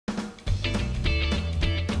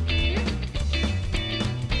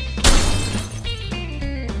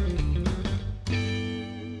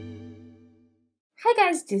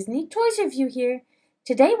guys, Disney Toys Review here.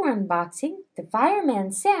 Today we're unboxing the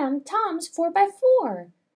Fireman Sam Tom's 4x4.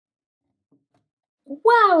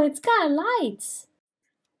 Wow, it's got lights.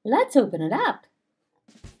 Let's open it up.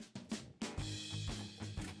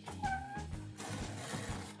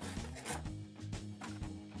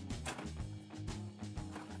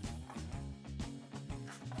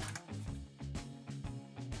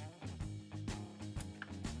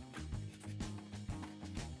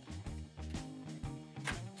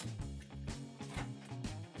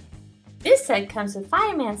 This set comes with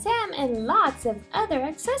Fireman Sam and lots of other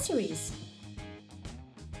accessories.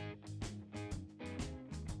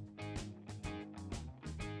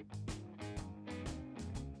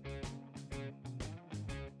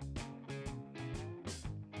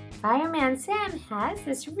 Fireman Sam has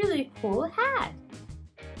this really cool hat.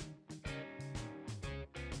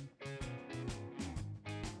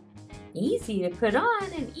 Easy to put on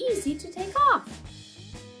and easy to take off.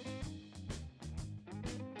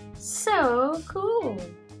 So cool!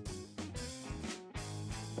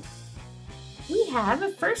 We have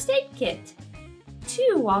a first aid kit,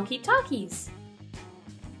 2 walkie-talkies,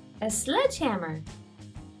 a sledgehammer,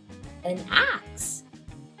 an axe,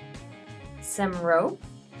 some rope,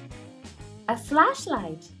 a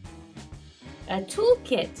flashlight, a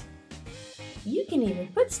toolkit. You can even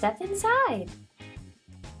put stuff inside.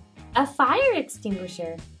 A fire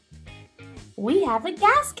extinguisher. We have a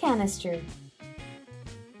gas canister.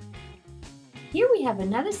 Here we have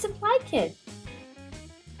another supply kit.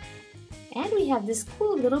 And we have this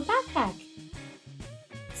cool little backpack.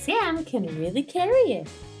 Sam can really carry it.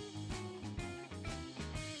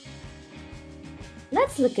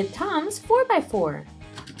 Let's look at Tom's 4x4.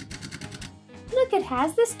 Look, it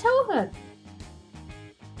has this tow hook.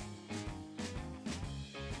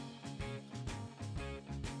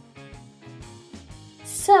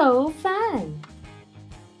 So fun!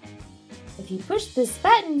 If you push this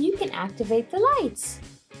button, you can activate the lights.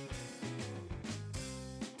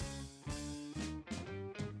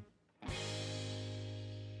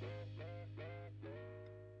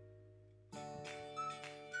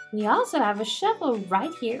 We also have a shovel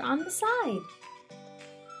right here on the side.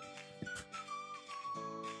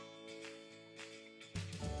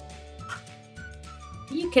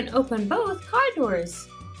 You can open both car doors.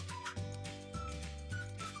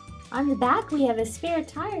 On the back, we have a spare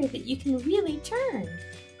tire that you can really turn.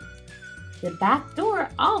 The back door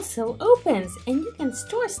also opens and you can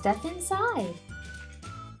store stuff inside.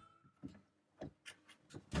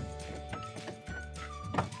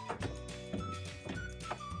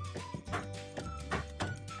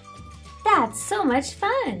 That's so much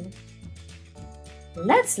fun!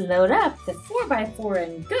 Let's load up the 4x4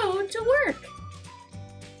 and go to work!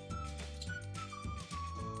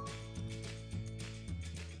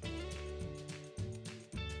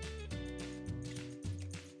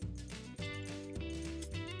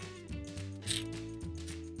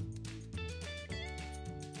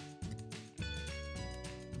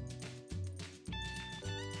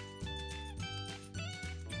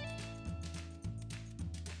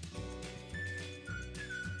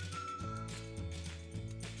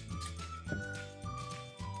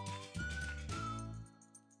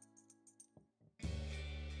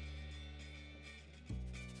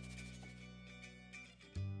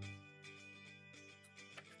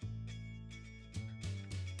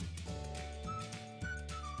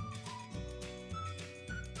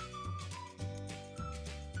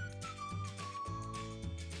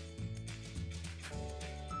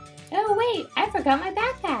 Oh wait, I forgot my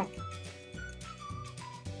backpack.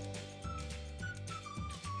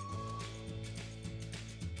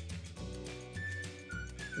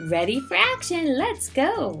 Ready for action, let's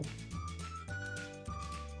go.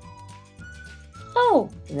 Oh,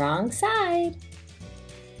 wrong side.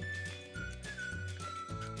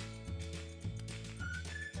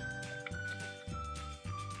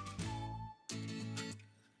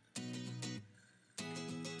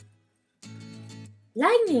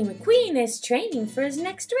 Lightning McQueen is training for his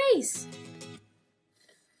next race.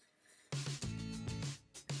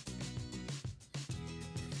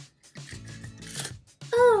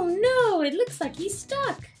 Oh no, it looks like he's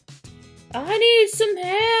stuck. I need some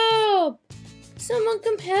help. Someone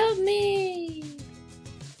come help me.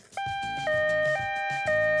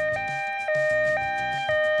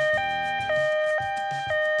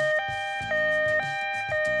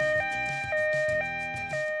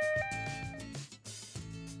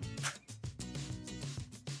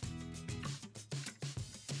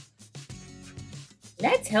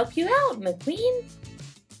 Let's help you out, McQueen.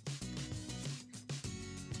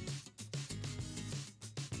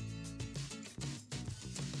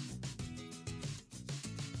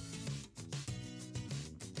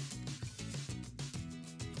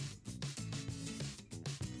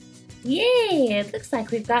 Yay! It looks like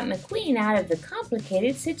we've got Mcqueen out of the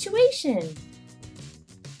complicated situation.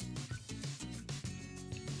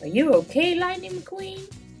 Are you okay, Lightning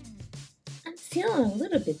McQueen? I'm feeling a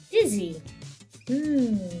little bit dizzy.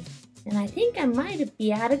 And I think I might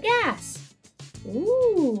be out of gas.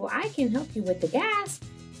 Ooh, I can help you with the gas.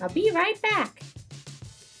 I'll be right back.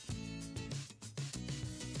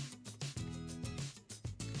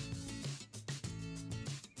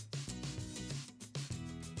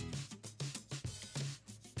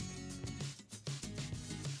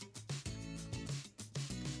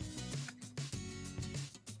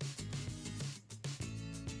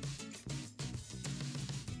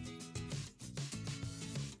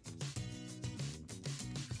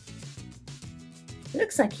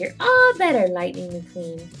 Looks like you're all better, Lightning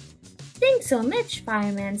McQueen. Thanks so much,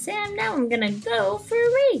 Fireman Sam. Now I'm gonna go for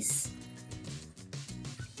a race.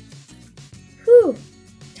 Whew,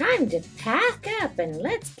 time to pack up and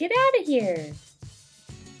let's get out of here.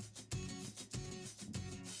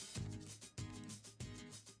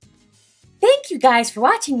 Thank you guys for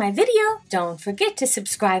watching my video. Don't forget to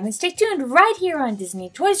subscribe and stay tuned right here on Disney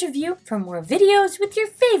Toys Review for more videos with your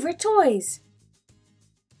favorite toys.